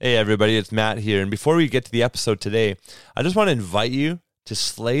Hey everybody, it's Matt here. And before we get to the episode today, I just want to invite you to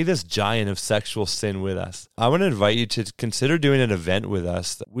slay this giant of sexual sin with us. I want to invite you to consider doing an event with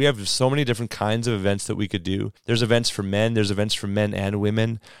us. We have so many different kinds of events that we could do. There's events for men, there's events for men and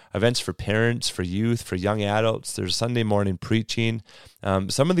women, events for parents, for youth, for young adults. There's Sunday morning preaching.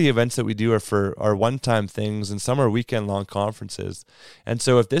 Some of the events that we do are one-time things, and some are weekend-long conferences. And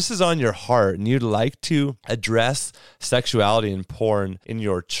so if this is on your heart and you'd like to address sexuality and porn in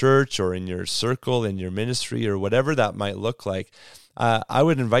your church or in your circle, in your ministry, or whatever that might look like, I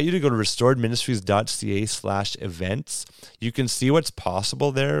would invite you to go to restoredministries.ca/events. You can see what's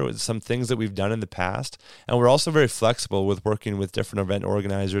possible there with some things that we've done in the past. And we're also very flexible with working with different event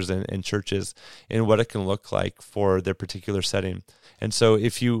organizers and churches in what it can look like for their particular setting. And so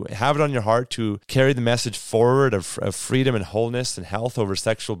if you have it on your heart to carry the message forward of freedom and wholeness and health over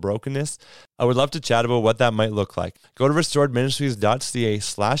sexual brokenness, I would love to chat about what that might look like. Go to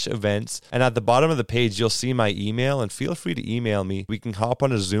restoredministries.ca/events, and at the bottom of the page, you'll see my email, and feel free to email me. We can hop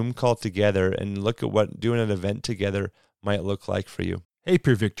on a Zoom call together and look at what doing an event together might look like for you. Hey,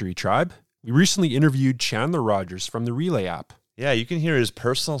 Pure Victory Tribe. We recently interviewed Chandler Rogers from the Relay app. Yeah, you can hear his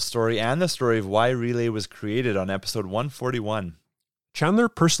personal story and the story of why Relay was created on episode 141. Chandler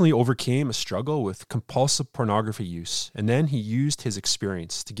personally overcame a struggle with compulsive pornography use, and then he used his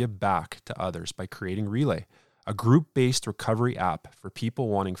experience to give back to others by creating Relay, a group-based recovery app for people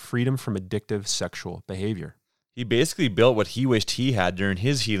wanting freedom from addictive sexual behavior. He basically built what he wished he had during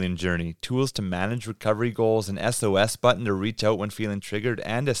his healing journey: tools to manage recovery goals, an SOS button to reach out when feeling triggered,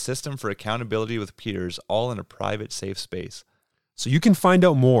 and a system for accountability with peers, all in a private, safe space. So you can find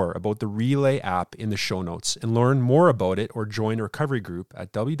out more about the Relay app in the show notes and learn more about it or join a recovery group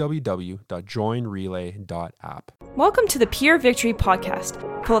at www.joinrelay.app. Welcome to the Pure Victory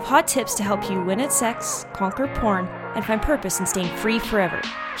Podcast, full of hot tips to help you win at sex, conquer porn, and find purpose in staying free forever.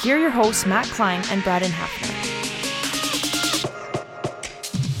 Here are your hosts, Matt Klein and Braden Hafner.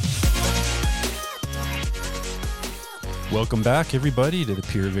 Welcome back, everybody, to the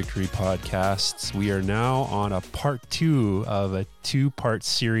Pure Victory Podcasts. We are now on a part 2 of a 2-part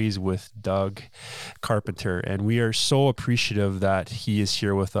series with Doug Carpenter, and we are so appreciative that he is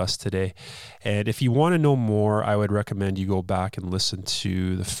here with us today. And if you want to know more, I would recommend you go back and listen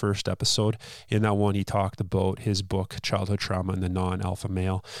to the first episode. In that one, he talked about his book, Childhood Trauma and the Non-Alpha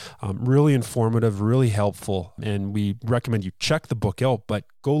Male. Really informative, really helpful, and we recommend you check the book out, but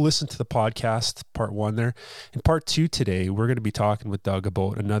go listen to the podcast, part 1 there. In part 2 today, we're going to be talking with Doug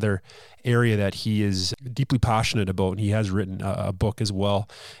about another area that he is deeply passionate about, and he has written a book as well,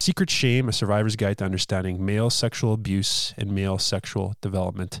 Secret Shame, A Survivor's Guide to Understanding Male Sexual Abuse and Male Sexual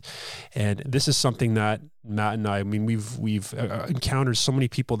Development. And this is something that Matt and I mean, we've encountered so many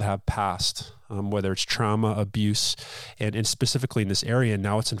people that have passed, whether it's trauma, abuse, and specifically in this area. And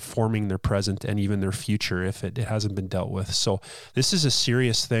now it's informing their present and even their future if it hasn't been dealt with. So this is a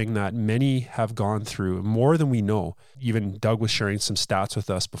serious thing that many have gone through, more than we know. Even Doug was sharing some stats with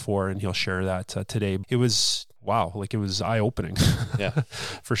us before, and he'll share that today. It was wow, like it was eye-opening. Yeah,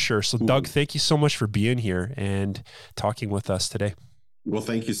 for sure. So Doug, thank you so much for being here and talking with us today. Well,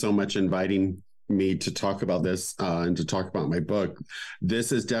 thank you so much for inviting me to talk about this and to talk about my book.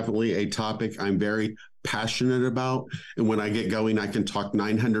 This is definitely a topic I'm very passionate about. And when I get going, I can talk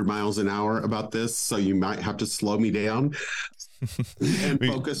 900 miles an hour about this. So you might have to slow me down and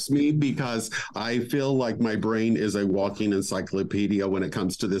focus me, because I feel like my brain is a walking encyclopedia when it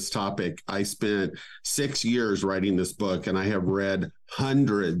comes to this topic. I spent 6 years writing this book, and I have read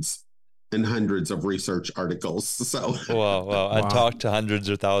hundreds and hundreds of research articles. So wow. I talked to hundreds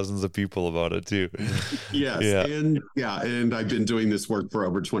or thousands of people about it too. Yes. Yeah. And I've been doing this work for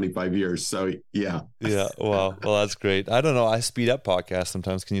over 25 years. So yeah. Wow. Well, that's great. I don't know. I speed up podcasts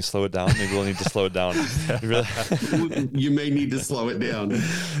sometimes. Can you slow it down? Maybe we'll need to slow it down. You may need to slow it down.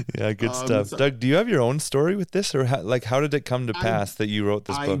 Yeah. Good stuff. So, Doug, do you have your own story with this, or how did it come to pass that you wrote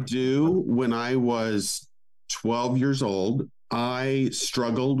this book? I do. When I was 12 years old, I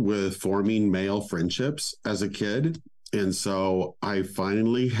struggled with forming male friendships as a kid. And so I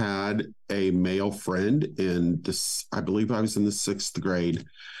finally had a male friend I believe I was in the 6th grade.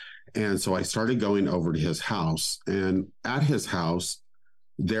 And so I started going over to his house, and at his house,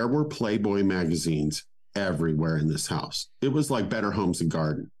 there were Playboy magazines everywhere in this house. It was like Better Homes and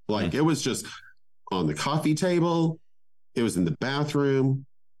Garden. Like it was just on the coffee table. It was in the bathroom.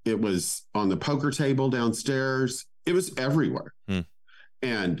 It was on the poker table downstairs. It was everywhere.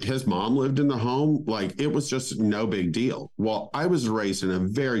 And his mom lived in the home. Like it was just no big deal. Well, I was raised in a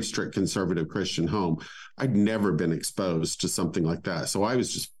very strict conservative Christian home. I'd never been exposed to something like that. So I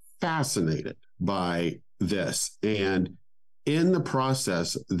was just fascinated by this. And in the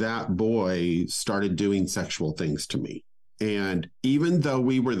process, that boy started doing sexual things to me. And even though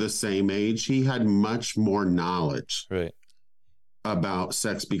we were the same age, he had much more knowledge Right. about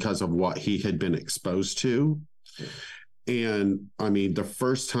sex because of what he had been exposed to. And I mean, the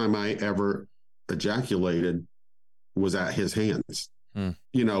first time I ever ejaculated was at his hands,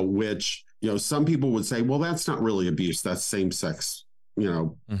 you know, which, you know, some people would say, well, that's not really abuse. That's same sex, you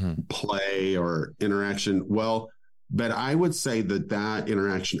know, play or interaction. Well, but I would say that that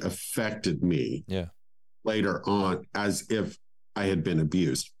interaction affected me later on as if I had been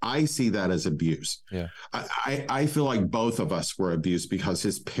abused. I see that as abuse. Yeah. I feel like both of us were abused because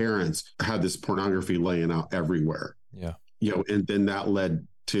his parents had this pornography laying out everywhere. Yeah. You know, and then that led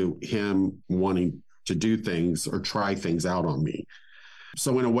to him wanting to do things or try things out on me.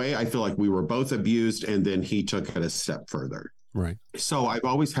 So in a way, I feel like we were both abused, and then he took it a step further. Right. So I've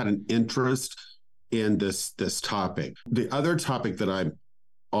always had an interest in this topic. The other topic that I've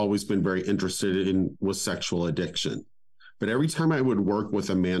always been very interested in was sexual addiction. But every time I would work with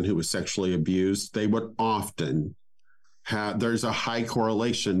a man who was sexually abused, they would often have, there's a high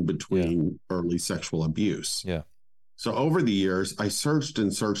correlation between early sexual abuse. Yeah. So over the years, I searched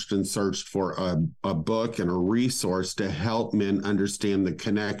and searched and searched for a book and a resource to help men understand the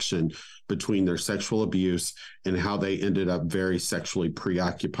connection between their sexual abuse and how they ended up very sexually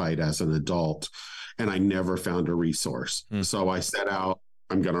preoccupied as an adult. And I never found a resource. So I set out,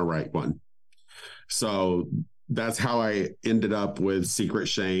 I'm going to write one. So that's how I ended up with Secret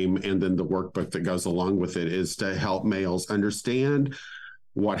Shame. And then the workbook that goes along with it is to help males understand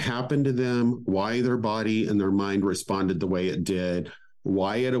what happened to them, why their body and their mind responded the way it did,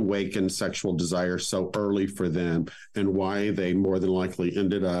 why it awakened sexual desire so early for them, and why they more than likely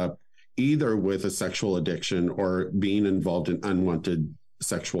ended up either with a sexual addiction or being involved in unwanted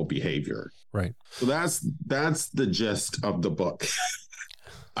sexual behavior. Right. So that's the gist of the book.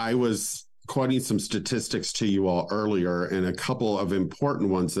 I was quoting some statistics to you all earlier, and a couple of important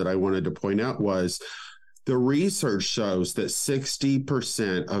ones that I wanted to point out was the research shows that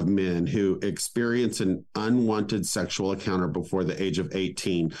 60% of men who experience an unwanted sexual encounter before the age of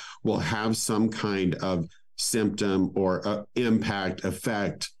 18 will have some kind of symptom or impact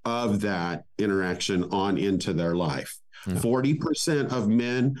effect of that interaction on into their life. 40% of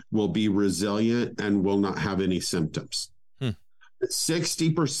men will be resilient and will not have any symptoms.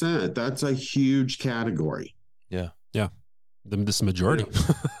 60%, that's a huge category. Yeah. This majority.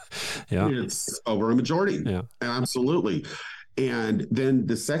 Yeah. It's over a majority. Yeah. Absolutely. And then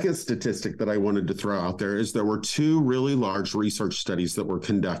the second statistic that I wanted to throw out there is there were two really large research studies that were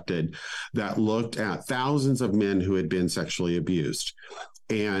conducted that looked at thousands of men who had been sexually abused.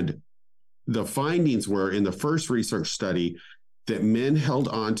 And the findings were in the first research study that men held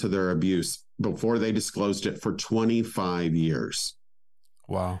on to their abuse before they disclosed it for 25 years.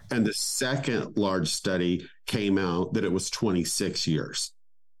 Wow. And the second large study came out that it was 26 years.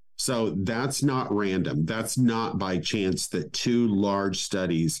 So that's not random. That's not by chance that two large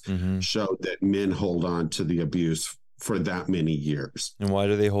studies showed that men hold on to the abuse for that many years. And why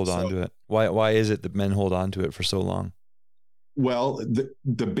do they hold on to it? Why is it that men hold on to it for so long? Well,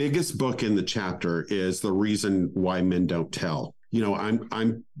 the biggest book in the chapter is The Reason Why Men Don't Tell. You know,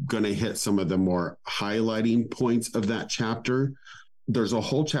 I'm going to hit some of the more highlighting points of that chapter. There's a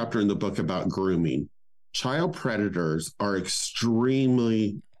whole chapter in the book about grooming. Child predators are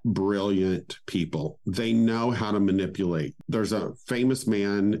extremely brilliant people. They know how to manipulate. There's a famous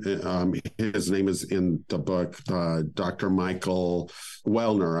man, his name is in the book, Dr. Michael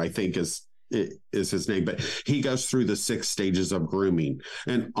Wellner, I think is his name, but he goes through the 6 stages of grooming.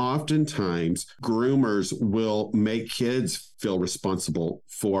 And oftentimes groomers will make kids feel responsible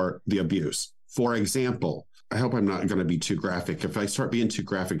for the abuse. For example, I hope I'm not going to be too graphic. If I start being too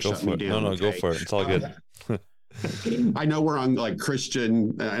graphic, shut me down. No, go for it. It's all good. I know we're on like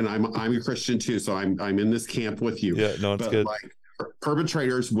Christian, and I'm a Christian too, so I'm in this camp with you. Yeah, no, it's good. Like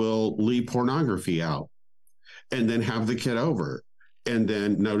perpetrators will leave pornography out, and then have the kid over, and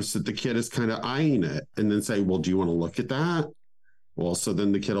then notice that the kid is kind of eyeing it, and then say, "Well, do you want to look at that?" Well, so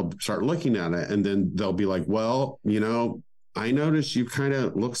then the kid will start looking at it, and then they'll be like, "Well, you know, I noticed you kind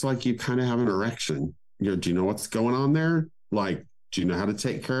of looks like you kind of have an erection. You know, do you know what's going on there? Like, do you know how to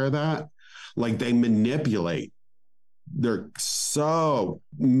take care of that?" Like they manipulate. They're so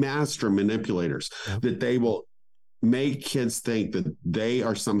master manipulators that they will make kids think that they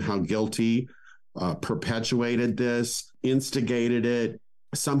are somehow guilty, perpetuated this, instigated it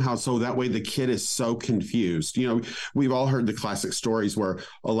somehow. So that way the kid is so confused. You know, we've all heard the classic stories where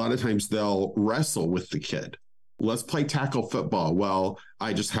a lot of times they'll wrestle with the kid let's play tackle football. Well,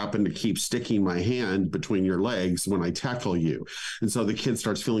 I just happen to keep sticking my hand between your legs when I tackle you. And so the kid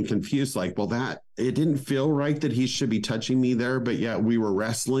starts feeling confused, like, well, it didn't feel right that he should be touching me there, but yet we were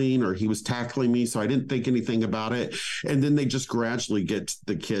wrestling or he was tackling me. So I didn't think anything about it. And then they just gradually get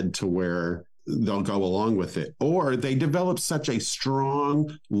the kid to where they'll go along with it. Or they develop such a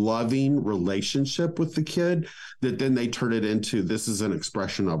strong, loving relationship with the kid that then they turn it into, this is an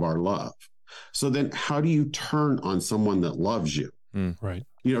expression of our love. So then how do you turn on someone that loves you? Right.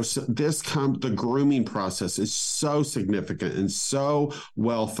 So the grooming process is so significant and so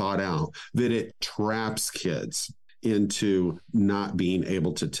well thought out that it traps kids into not being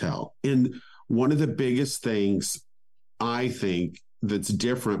able to tell. And one of the biggest things I think that's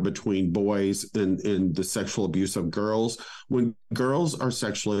different between boys and the sexual abuse of girls, when girls are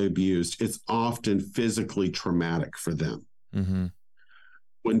sexually abused, it's often physically traumatic for them. Mm-hmm.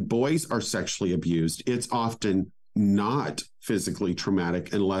 When boys are sexually abused, it's often not physically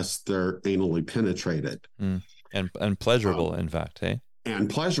traumatic unless they're anally penetrated. And pleasurable, in fact, hey?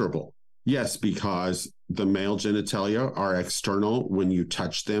 And pleasurable. Yes, because the male genitalia are external. When you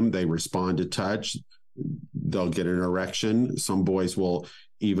touch them, they respond to touch. They'll get an erection. Some boys will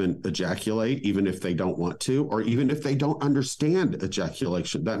even ejaculate, even if they don't want to, or even if they don't understand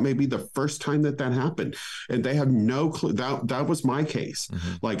ejaculation. That may be the first time that happened. And they have no clue. That was my case.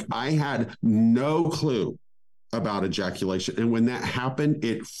 Mm-hmm. Like, I had no clue about ejaculation. And when that happened,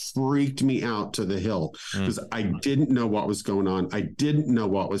 it freaked me out to the hill because I didn't know what was going on. I didn't know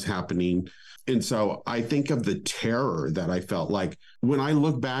what was happening. And so I think of the terror that I felt. Like, when I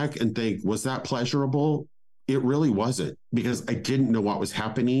look back and think, was that pleasurable? It really wasn't, because I didn't know what was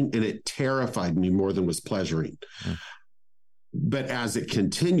happening, and it terrified me more than was pleasuring. But as it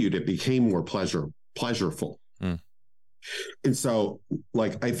continued, it became more pleasureful. And so,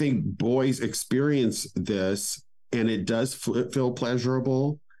 like, I think boys experience this and it does feel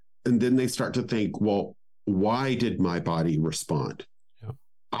pleasurable. And then they start to think, well, why did my body respond? Yep.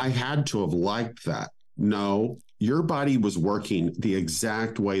 I had to have liked that. No, your body was working the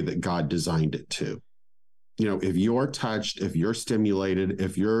exact way that God designed it to. If you're touched, if you're stimulated,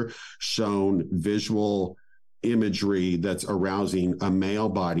 if you're shown visual imagery that's arousing, a male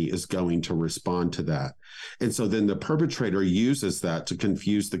body is going to respond to that. And so then the perpetrator uses that to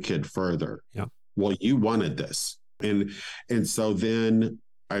confuse the kid further. Yeah. Well, you wanted this. And so then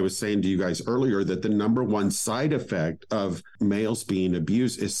I was saying to you guys earlier that the number one side effect of males being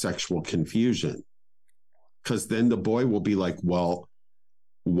abused is sexual confusion. Because then the boy will be like, well,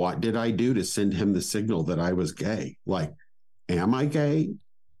 what did I do to send him the signal that I was gay? Like, am I gay?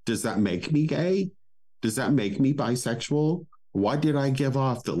 Does that make me gay? Does that make me bisexual? What did I give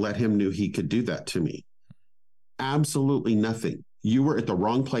off that let him knew he could do that to me? Absolutely nothing. You were at the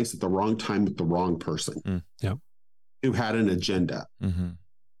wrong place at the wrong time with the wrong person who had an agenda. Mm-hmm.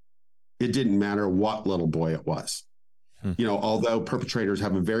 It didn't matter what little boy it was. Although perpetrators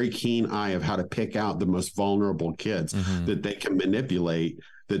have a very keen eye of how to pick out the most vulnerable kids that they can manipulate,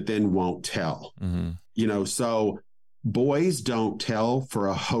 that then won't tell. So boys don't tell for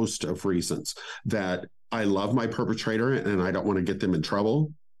a host of reasons. That I love my perpetrator and I don't want to get them in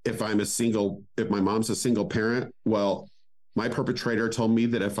trouble. If my mom's a single parent, well, my perpetrator told me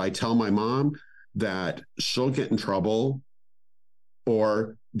that if I tell my mom that she'll get in trouble,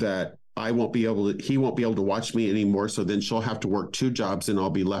 or that he won't be able to watch me anymore. So then she'll have to work 2 jobs and I'll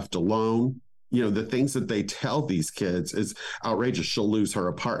be left alone. The things that they tell these kids is outrageous. She'll lose her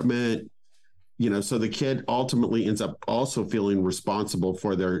apartment. So the kid ultimately ends up also feeling responsible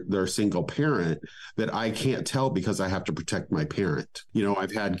for their single parent, that I can't tell because I have to protect my parent.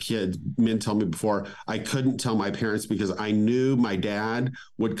 I've had men tell me before, I couldn't tell my parents because I knew my dad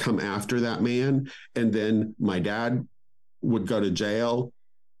would come after that man. And then my dad would go to jail.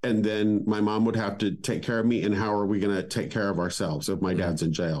 And then my mom would have to take care of me. And how are we going to take care of ourselves if my dad's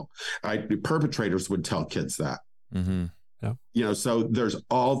in jail? Perpetrators would tell kids that. Mm-hmm. Yep. So there's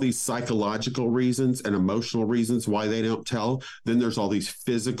all these psychological reasons and emotional reasons why they don't tell. Then there's all these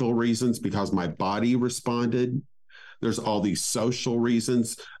physical reasons because my body responded. There's all these social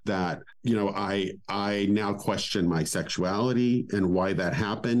reasons that, I now question my sexuality and why that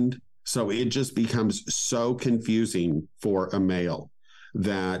happened. So it just becomes so confusing for a male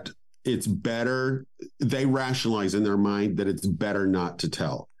that it's better. They rationalize in their mind that it's better not to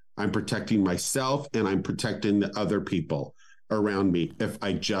tell. I'm protecting myself and I'm protecting the other people around me if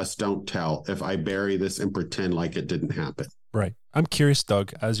I just don't tell, if I bury this and pretend like it didn't happen. Right. I'm curious,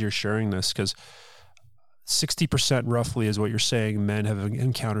 Doug, as you're sharing this, because 60% roughly is what you're saying, men have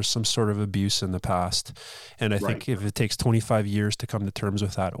encountered some sort of abuse in the past. And I think if it takes 25 years to come to terms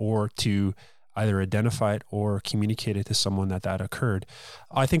with that, or to either identify it or communicate it to someone that occurred.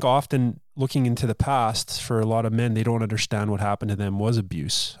 I think often looking into the past, for a lot of men, they don't understand what happened to them was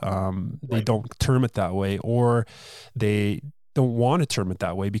abuse. They don't term it that way, or they don't want to term it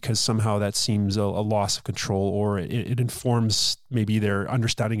that way because somehow that seems a loss of control, or it informs maybe their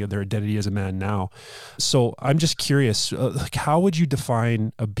understanding of their identity as a man now. So I'm just curious, like, how would you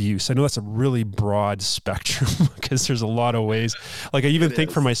define abuse? I know that's a really broad spectrum because there's a lot of ways. Like, I even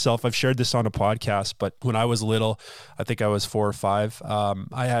think for myself, I've shared this on a podcast, but when I was little, I think I was 4 or 5,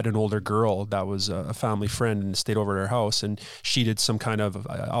 I had an older girl that was a family friend and stayed over at our house, and she did some kind of,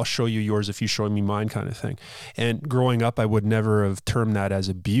 I'll show you yours if you show me mine kind of thing. And growing up, I would never have termed that as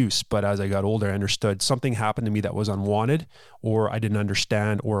abuse, but as I got older, I understood something happened to me that was unwanted, or I didn't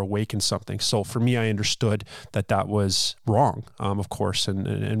understand, or awakened something. So for me, I understood that was wrong, of course,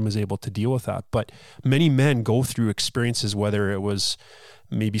 and was able to deal with that. But many men go through experiences, whether it was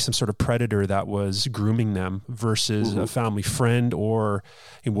maybe some sort of predator that was grooming them versus a family friend or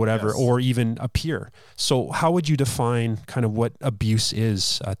whatever, or even a peer. So how would you define kind of what abuse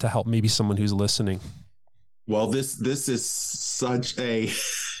is to help maybe someone who's listening? Well, this is such a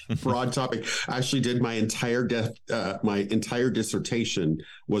broad topic. I actually did my entire dissertation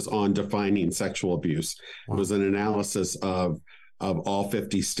was on defining sexual abuse. Wow. It was an analysis of all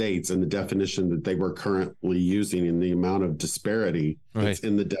 50 states and the definition that they were currently using and the amount of disparity that's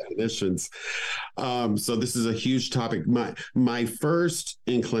in the definitions. So this is a huge topic. My first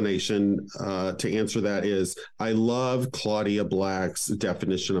inclination to answer that is I love Claudia Black's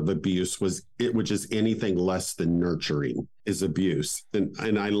definition of abuse, which is anything less than nurturing is abuse.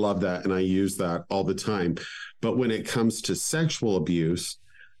 And I love that, and I use that all the time. But when it comes to sexual abuse,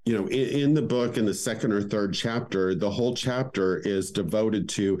 in the book, in the second or third chapter, the whole chapter is devoted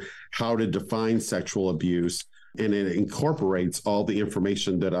to how to define sexual abuse. And it incorporates all the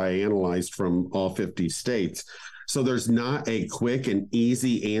information that I analyzed from all 50 states. So there's not a quick and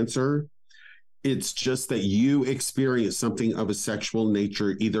easy answer. It's just that you experience something of a sexual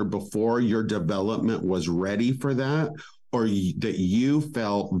nature either before your development was ready for that, or that you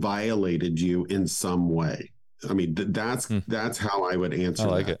felt violated you in some way. I mean, that's how I would answer that.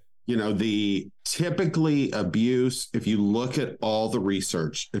 I like it. The typically abuse, if you look at all the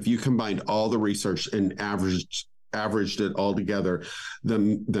research, if you combined all the research and averaged it all together, the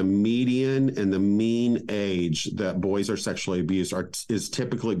median and the mean age that boys are sexually abused is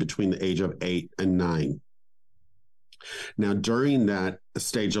typically between the age of 8 and 9. Now, during that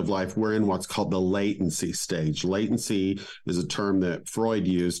stage of life, we're in what's called the latency stage. Latency is a term that Freud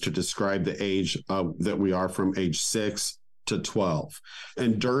used to describe the age that we are from age 6 to 12.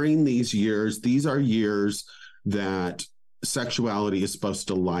 And during these years, these are years that sexuality is supposed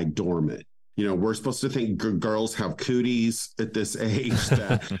to lie dormant. We're supposed to think girls have cooties at this age,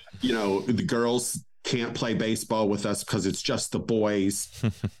 that, the girls can't play baseball with us because it's just the boys,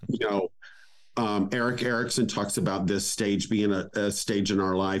 Erik Erikson talks about this stage being a stage in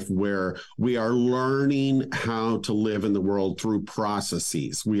our life where we are learning how to live in the world through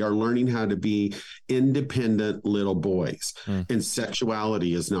processes. We are learning how to be independent little boys. And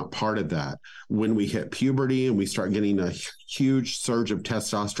sexuality is not part of that. When we hit puberty and we start getting a huge surge of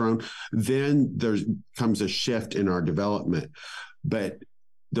testosterone, then there comes a shift in our development. But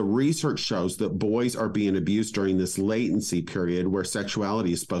the research shows that boys are being abused during this latency period where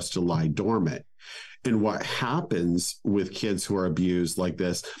sexuality is supposed to lie dormant. And what happens with kids who are abused like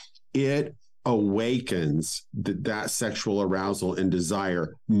this, it awakens that sexual arousal and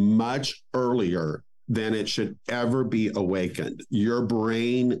desire much earlier than it should ever be awakened. Your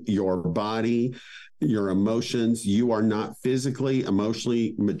brain, your body, your emotions, you are not physically,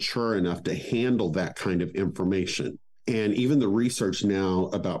 emotionally mature enough to handle that kind of information. And even the research now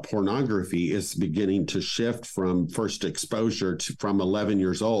about pornography is beginning to shift from first exposure from 11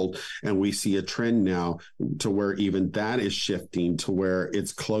 years old. And we see a trend now to where even that is shifting to where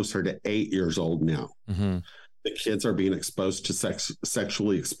it's closer to 8 years old now. Mm-hmm. The kids are being exposed to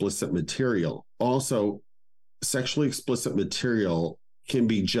sexually explicit material. Also, sexually explicit material can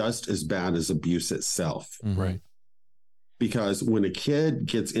be just as bad as abuse itself. Mm-hmm. Right. Because when a kid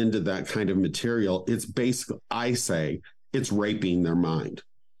gets into that kind of material, it's basically, I say, it's raping their mind.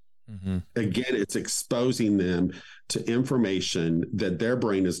 Mm-hmm. Again, it's exposing them to information that their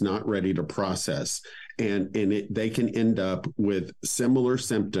brain is not ready to process. And they can end up with similar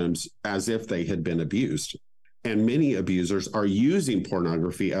symptoms as if they had been abused. And many abusers are using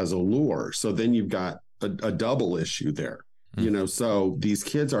pornography as a lure. So then you've got a double issue there. So these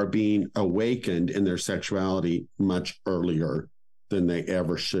kids are being awakened in their sexuality much earlier than they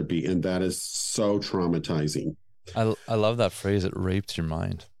ever should be. And that is so traumatizing. I love that phrase, it raped your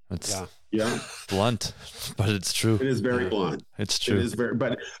mind. It's Yeah. blunt, but it's true. It is very blunt. It's true. It is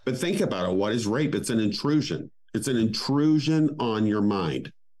but think about it. What is rape? It's an intrusion. It's an intrusion on your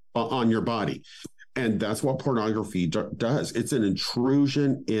mind, on your body. And that's what pornography does. It's an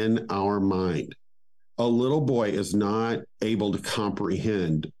intrusion in our mind. A little boy is not able to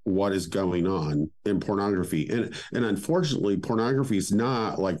comprehend what is going on in pornography. And unfortunately, pornography is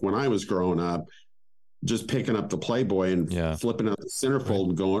not like when I was growing up, just picking up the Playboy and flipping out the centerfold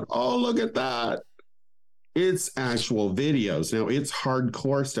and going, oh, look at that. It's actual videos. Now, it's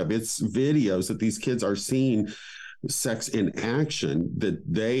hardcore stuff. It's videos that these kids are seeing sex in action that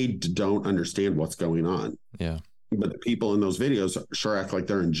they don't understand what's going on. Yeah. But the people in those videos sure act like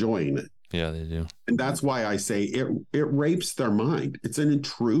they're enjoying it. Yeah, they do. And that's why I say it rapes their mind. It's an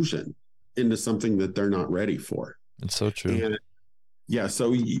intrusion into something that they're not ready for. It's so true. And yeah.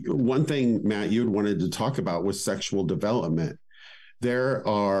 So one thing, Matt, you'd wanted to talk about was sexual development.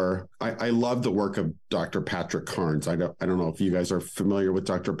 I love the work of Dr. Patrick Carnes. I don't know if you guys are familiar with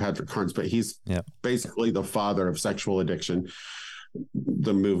Dr. Patrick Carnes, but he's basically the father of sexual addiction,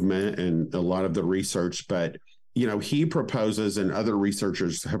 the movement, and a lot of the research. But, he proposes, and other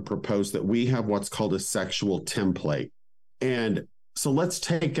researchers have proposed, that we have what's called a sexual template. And so let's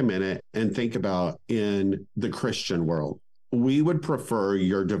take a minute and think about, in the Christian world, we would prefer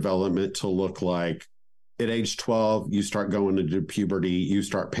your development to look like, at age 12, you start going into puberty, you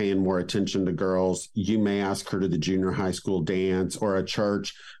start paying more attention to girls. You may ask her to the junior high school dance or a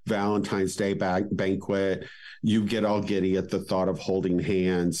church Valentine's Day banquet. You get all giddy at the thought of holding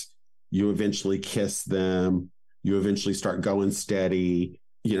hands. You eventually kiss them. You eventually start going steady.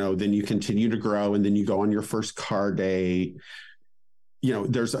 Then you continue to grow, and then you go on your first car date.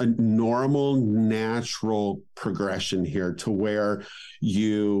 There's a normal, natural progression here to where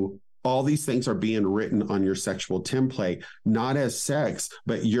all these things are being written on your sexual template, not as sex,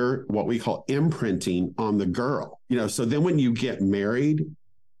 but you're what we call imprinting on the girl. So then when you get married,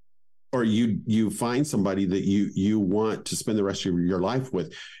 or you find somebody that you want to spend the rest of your life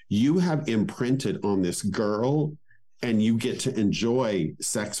with, you have imprinted on this girl, and you get to enjoy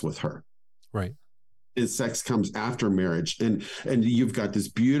sex with her. Right. And sex comes after marriage, and you've got this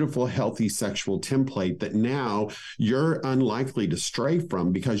beautiful, healthy sexual template that now you're unlikely to stray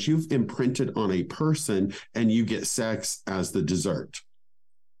from, because you've imprinted on a person and you get sex as the dessert.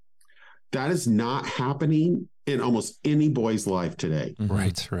 That is not happening in almost any boy's life today. Mm-hmm.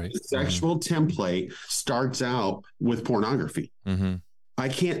 Right. The sexual template starts out with pornography. Mm-hmm. I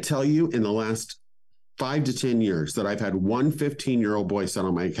can't tell you in the last 5 to 10 years that I've had one 15-year-old boy sit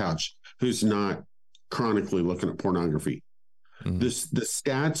on my couch who's not chronically looking at pornography. Mm-hmm. The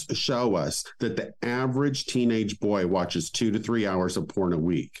stats show us that the average teenage boy watches 2 to 3 hours of porn a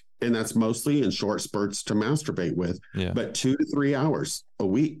week. And that's mostly in short spurts to masturbate with, but 2 to 3 hours a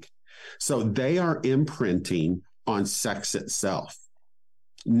week. So they are imprinting on sex itself,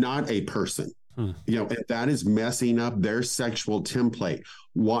 not a person. And that is messing up their sexual template,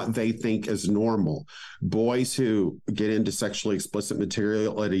 what they think is normal. Boys who get into sexually explicit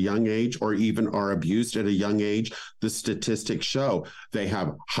material at a young age, or even are abused at a young age, the statistics show they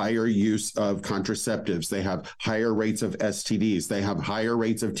have higher use of contraceptives. They have higher rates of STDs. They have higher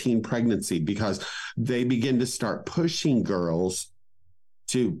rates of teen pregnancy, because they begin to start pushing girls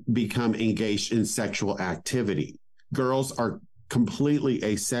to become engaged in sexual activity. Girls are completely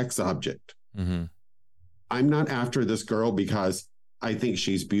a sex object. Mm-hmm. I'm not after this girl because I think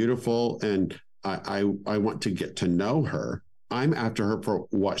she's beautiful and I want to get to know her. I'm after her for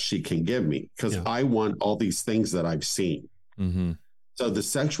what she can give me, because I want all these things that I've seen. Mm-hmm. So the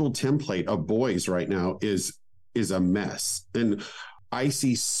sexual template of boys right now is a mess. And I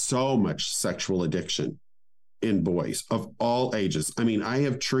see so much sexual addiction in boys of all ages. I mean, I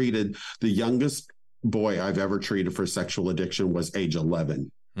have treated the youngest boy I've ever treated for sexual addiction was age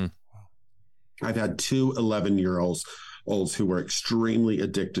 11. I've had 2 11-year-olds who were extremely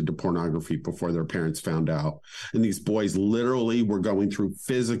addicted to pornography before their parents found out. And these boys literally were going through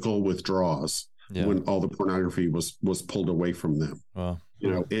physical withdrawals when all the pornography was pulled away from them. Wow.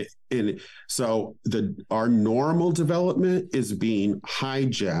 So our normal development is being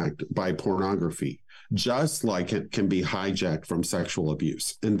hijacked by pornography, just like it can be hijacked from sexual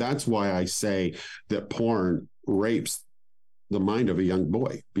abuse. And that's why I say that porn rapes the mind of a young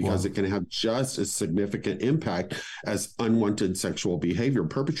boy, because it can have just as significant impact as unwanted sexual behavior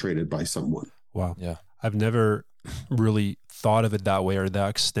perpetrated by someone. Wow. Yeah. I've never really thought of it that way, or that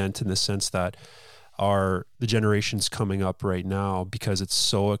extent, in the sense that the generations coming up right now, because it's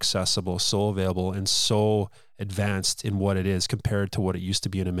so accessible, so available, and so advanced in what it is compared to what it used to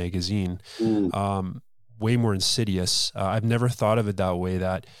be in a magazine. way more insidious. I've never thought of it that way,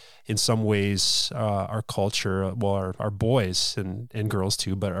 that in some ways our culture, well, our boys and girls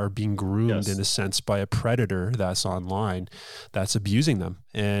too, but are being groomed in a sense by a predator that's online, that's abusing them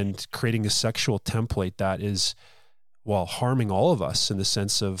and creating a sexual template that is, well, harming all of us in the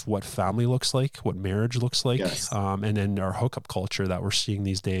sense of what family looks like, what marriage looks like, and then our hookup culture that we're seeing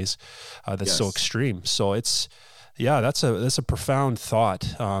these days that's so extreme. So it's, that's a profound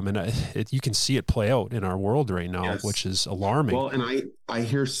thought, and you can see it play out in our world right now, which is alarming. Well, and I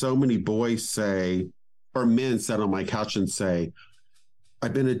hear so many boys say, or men sit on my couch and say,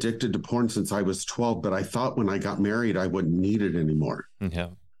 I've been addicted to porn since I was 12, but I thought when I got married, I wouldn't need it anymore. Yeah.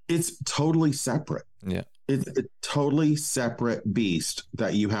 It's totally separate. Yeah. It's a totally separate beast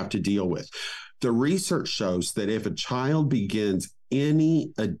that you have to deal with. The research shows that if a child begins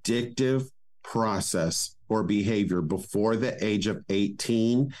any addictive process or behavior before the age of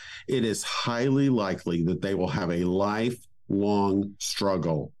 18, it is highly likely that they will have a lifelong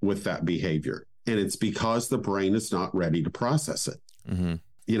struggle with that behavior. And it's because the brain is not ready to process it.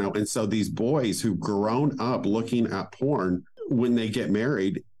 Mm-hmm. And so these boys who've grown up looking at porn, when they get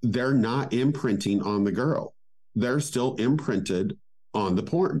married, they're not imprinting on the girl. They're still imprinted on the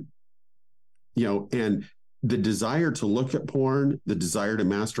porn. And the desire to look at porn, the desire to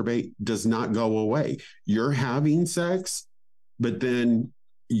masturbate does not go away. You're having sex, but then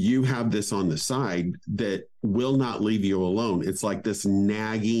you have this on the side that will not leave you alone. It's like this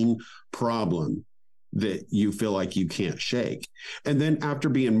nagging problem that you feel like you can't shake. And then after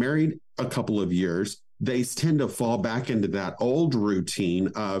being married a couple of years, they tend to fall back into that old routine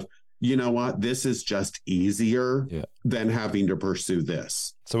of, you know what, this is just easier than having to pursue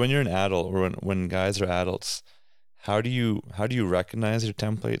this. So when you're an adult, or when guys are adults, how do you recognize your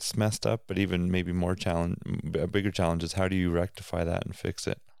template's messed up? But even maybe a bigger challenge is, how do you rectify that and fix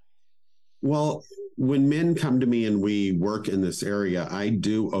it? Well, when men come to me and we work in this area, I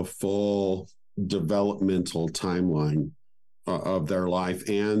do a full developmental timeline of their life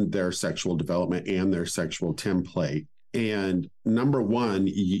and their sexual development and their sexual template. And number one,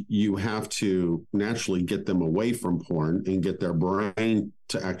 you have to naturally get them away from porn and get their brain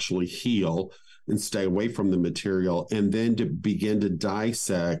to actually heal and stay away from the material, and then to begin to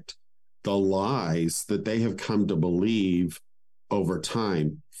dissect the lies that they have come to believe over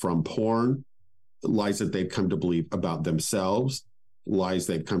time from porn, lies that they've come to believe about themselves, lies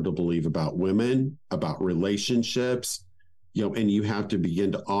they've come to believe about women, about relationships, and you have to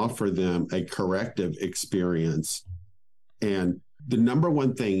begin to offer them a corrective experience. And the number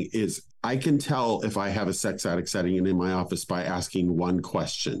one thing is, I can tell if I have a sex addict setting in my office by asking one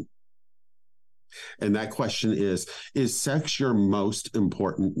question. And that question is sex your most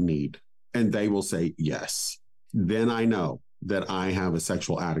important need? And they will say yes. Then I know that I have a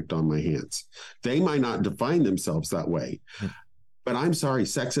sexual addict on my hands. They might not define themselves that way, but I'm sorry,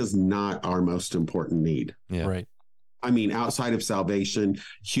 sex is not our most important need. Yeah. Right. I mean, outside of salvation,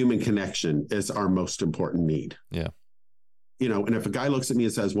 human connection is our most important need. Yeah. And if a guy looks at me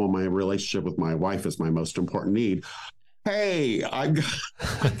and says, well, my relationship with my wife is my most important need. Hey, I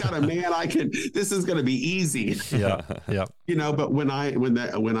got a man. This is going to be easy. Yeah. Yeah. But when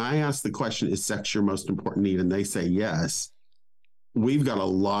I ask the question, is sex your most important need? And they say yes, we've got a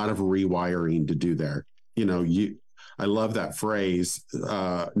lot of rewiring to do there. I love that phrase,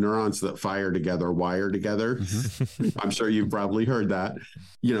 neurons that fire together, wire together. Mm-hmm. I'm sure you've probably heard that,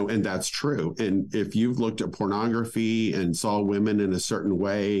 and that's true. And if you've looked at pornography and saw women in a certain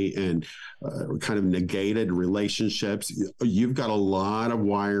way and kind of negated relationships, you've got a lot of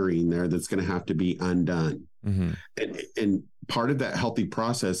wiring there that's going to have to be undone. Mm-hmm. And part of that healthy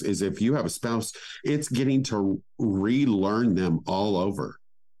process is, if you have a spouse, it's getting to relearn them all over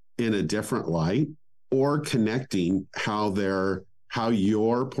in a different light, or connecting how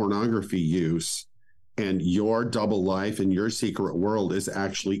your pornography use and your double life and your secret world is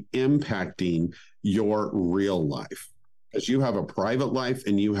actually impacting your real life. Because you have a private life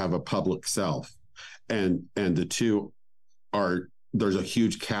and you have a public self. And the two there's a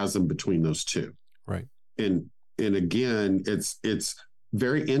huge chasm between those two. Right. And again, it's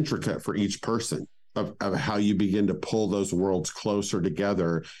very intricate for each person. Of how you begin to pull those worlds closer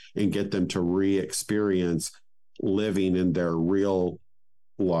together and get them to re-experience living in their real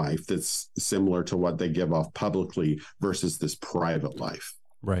life that's similar to what they give off publicly versus this private life.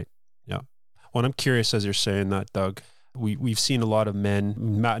 Right. Yeah. Well, I'm curious, as you're saying that, Doug, we've seen a lot of men,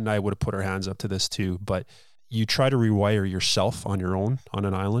 Matt and I would have put our hands up to this too, but you try to rewire yourself on your own on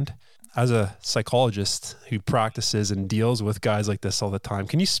an island. As a psychologist who practices and deals with guys like this all the time,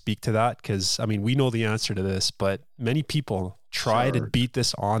 can you speak to that? Because, we know the answer to this, but many people try to beat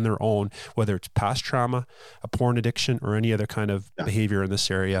this on their own, whether it's past trauma, a porn addiction, or any other kind of behavior in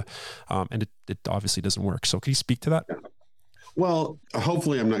this area. And it obviously doesn't work. So can you speak to that? Yeah. Well,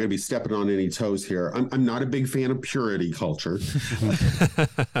 hopefully I'm not going to be stepping on any toes here. I'm not a big fan of purity culture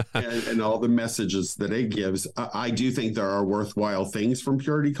and all the messages that it gives. I do think there are worthwhile things from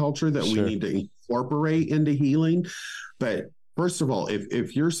purity culture that we need to incorporate into healing. But first of all,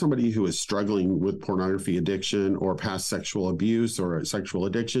 if you're somebody who is struggling with pornography addiction or past sexual abuse or sexual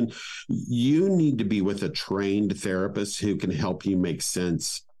addiction, you need to be with a trained therapist who can help you make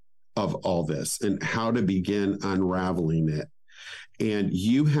sense of all this and how to begin unraveling it. And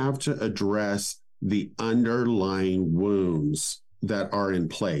you have to address the underlying wounds that are in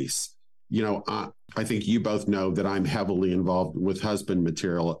place. You know, I think you both know that I'm heavily involved with husband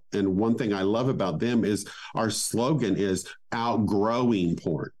material. And one thing I love about them is our slogan is outgrowing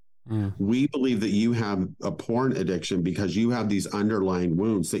porn. We believe that you have a porn addiction because you have these underlying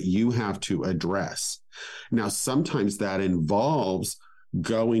wounds that you have to address. Now, sometimes that involves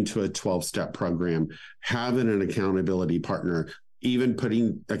going to a 12-step program, having an accountability partner, even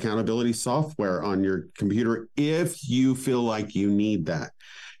putting accountability software on your computer if you feel like you need that.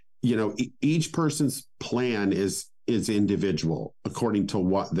 You know, each person's plan is individual according to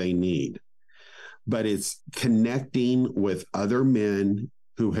what they need. But it's connecting with other men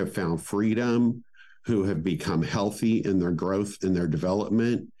who have found freedom, who have become healthy in their growth and their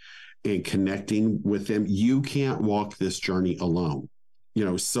development, and connecting with them. You can't walk this journey alone. You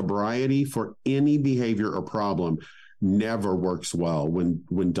know, sobriety for any behavior or problem never works well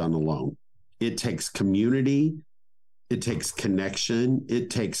when done alone. It takes community. It takes connection.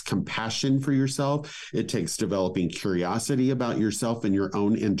 It takes compassion for yourself. It takes developing curiosity about yourself and your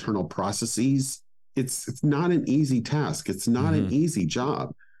own internal processes. It's not an easy task. It's not an easy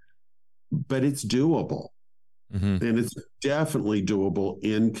job, but it's doable. And it's definitely doable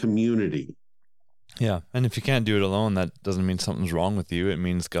in community. Yeah. And if you can't do it alone, that doesn't mean something's wrong with you. It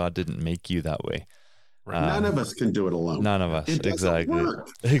means God didn't make you that way. None of us can do it alone. None of us. It Exactly. work.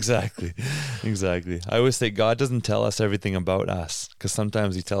 Exactly. I always say God doesn't tell us everything about us because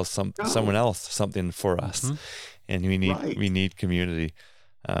sometimes he tells someone else something for us, and we need community.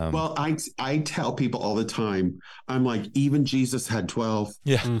 Well, I tell people all the time, I'm like, even Jesus had 12.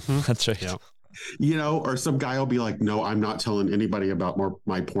 Yeah, that's right. Yeah. You know, or some guy will be like, no, I'm not telling anybody about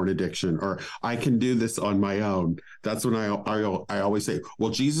my porn addiction, or I can do this on my own. That's when I always say,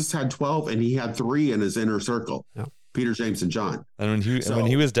 well, Jesus had 12 and he had 3 in his inner circle, Peter, James, and John. And when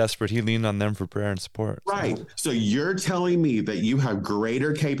he was desperate, he leaned on them for prayer and support. Right. So you're telling me that you have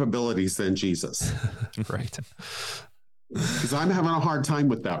greater capabilities than Jesus. Right. Because I'm having a hard time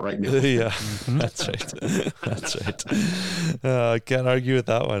with that right now. Yeah, that's right. That's right. I can't argue with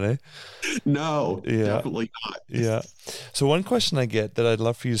that one, eh? No, definitely not. Yeah. So one question I get that I'd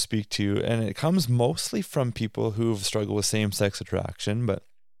love for you to speak to, and it comes mostly from people who've struggled with same-sex attraction, but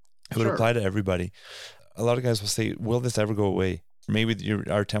it would apply to everybody. A lot of guys will say, will this ever go away? Maybe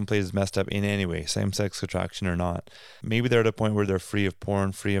our template is messed up in any way, same-sex attraction or not. Maybe they're at a point where they're free of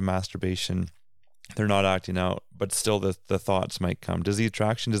porn, free of masturbation. They're not acting out, but still the thoughts might come. Does the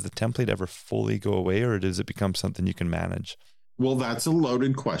template ever fully go away, or does it become something you can manage? Well, that's a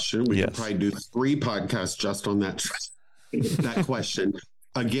loaded question. We could probably do 3 podcasts just on that question.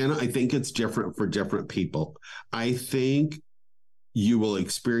 Again, I think it's different for different people. I think you will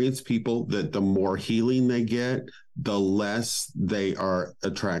experience people that the more healing they get, the less they are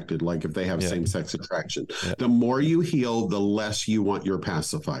attracted. Like if they have same-sex attraction, the more you heal, the less you want your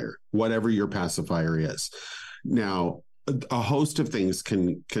pacifier, whatever your pacifier is. Now, a host of things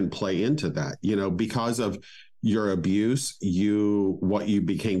can play into that, you know, because of your abuse, what you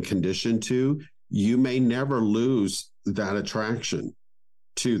became conditioned to, you may never lose that attraction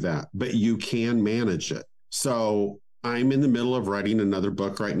to that, but you can manage it. So I'm in the middle of writing another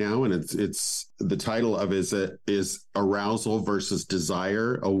book right now, and it's the title of it is Arousal versus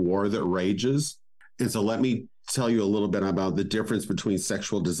Desire, a War That Rages. And so let me tell you a little bit about the difference between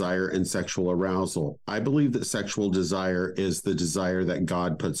sexual desire and sexual arousal. I believe that sexual desire is the desire that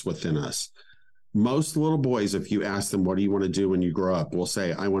God puts within us. Most little boys, if you ask them, what do you want to do when you grow up, will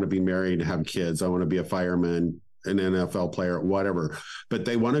say, I want to be married and have kids. I want to be a fireman, an NFL player, whatever, but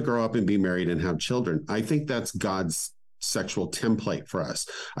they want to grow up and be married and have children. I think that's God's sexual template for us.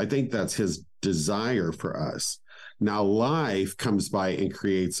 I think that's his desire for us. Now, life comes by and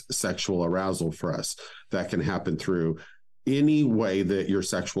creates sexual arousal for us. That can happen through any way that your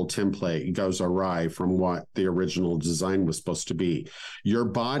sexual template goes awry from what the original design was supposed to be. Your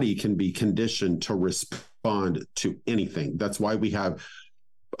body can be conditioned to respond to anything. That's why we have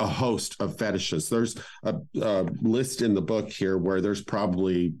a host of fetishes. There's a list in the book here where there's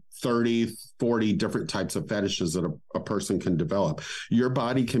probably 30, 40 different types of fetishes that a person can develop. Your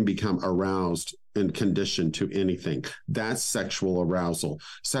body can become aroused and conditioned to anything. That's sexual arousal.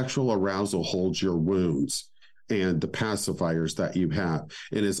 Sexual arousal holds your wounds and the pacifiers that you have,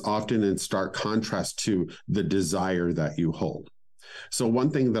 and is often in stark contrast to the desire that you hold. So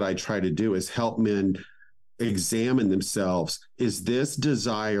one thing that I try to do is help men examine themselves. Is this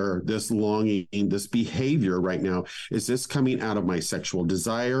desire, this longing, this behavior right now, is this coming out of my sexual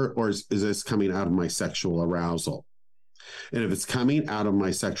desire, or is this coming out of my sexual arousal? And if it's coming out of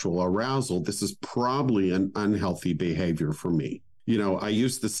my sexual arousal, this is probably an unhealthy behavior for me. You know, I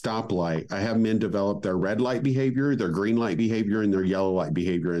use the stoplight. I have men develop their red light behavior, their green light behavior, and their yellow light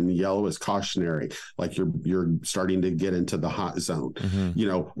behavior. And the yellow is cautionary, like you're starting to get into the hot zone. Mm-hmm. You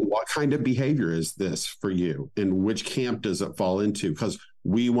know, what kind of behavior is this for you? And which camp does it fall into? Because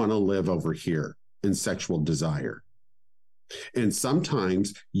we want to live over here in sexual desire. And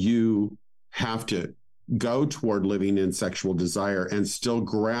sometimes you have to go toward living in sexual desire and still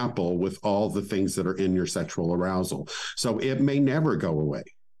grapple with all the things that are in your sexual arousal. So it may never go away.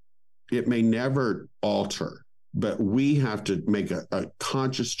 It may never alter, but we have to make a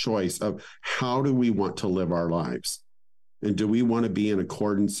conscious choice of how do we want to live our lives? And do we want to be in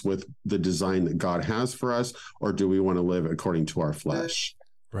accordance with the design that God has for us, or do we want to live according to our flesh?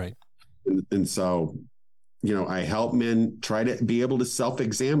 Right. And so, you know, I help men try to be able to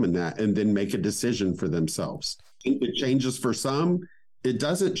self-examine that and then make a decision for themselves. It changes for some. It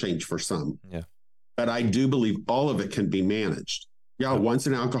doesn't change for some. Yeah. But I do believe all of it can be managed. Yeah, once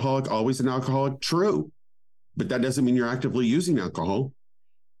an alcoholic, always an alcoholic. True. But that doesn't mean you're actively using alcohol.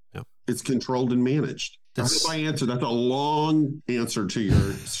 Yeah. It's controlled and managed. That's my answer. That's a long answer to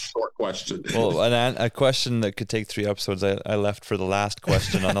your short question. Well, a question that could take 3 episodes, I left for the last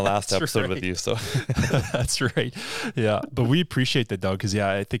question on the last episode with you. So that's right. Yeah. But we appreciate that, Doug, because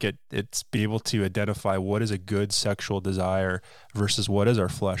I think it's be able to identify what is a good sexual desire versus what is our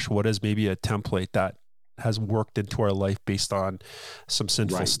flesh, what is maybe a template that has worked into our life based on some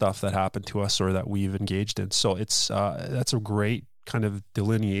sinful stuff that happened to us or that we've engaged in. So it's that's a great kind of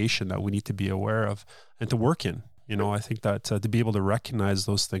delineation that we need to be aware of and to work in. You know, I think that to be able to recognize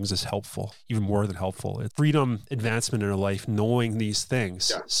those things is helpful, even more than helpful. It's freedom, advancement in our life, knowing these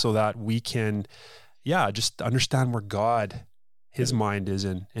things so that we can, just understand where God, his mind is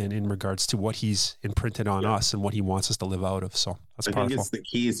in regards to what he's imprinted on us and what he wants us to live out of. So that's powerful. I think it's the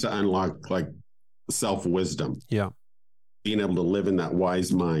keys to unlock like self-wisdom. Yeah. Being able to live in that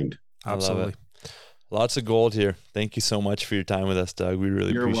wise mind. Absolutely. Lots of gold here. Thank you so much for your time with us, Doug. We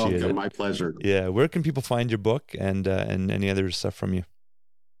really appreciate it. You're welcome. My pleasure. Yeah. Where can people find your book and any other stuff from you?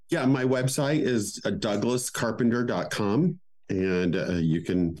 Yeah, my website is douglascarpenter.com, and you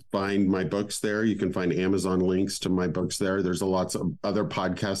can find my books there. You can find Amazon links to my books there. There's lots of other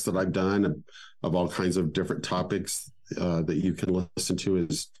podcasts that I've done of all kinds of different topics that you can listen to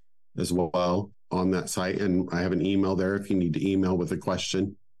as well on that site. And I have an email there if you need to email with a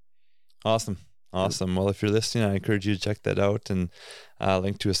question. Awesome. Well, if you're listening, I encourage you to check that out, and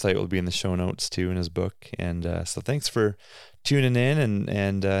link to a site will be in the show notes too in his book. And so thanks for tuning in.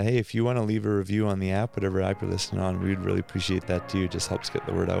 And hey, if you want to leave a review on the app, whatever app you're listening on, we'd really appreciate that too. It just helps get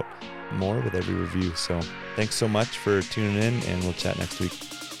the word out more with every review. So thanks so much for tuning in, and we'll chat next week.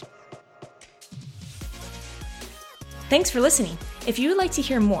 Thanks for listening. If you would like to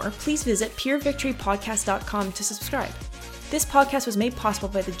hear more, please visit purevictorypodcast.com to subscribe. This podcast was made possible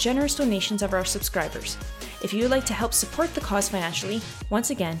by the generous donations of our subscribers. If you would like to help support the cause financially,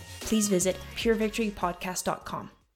 once again, please visit purevictorypodcast.com.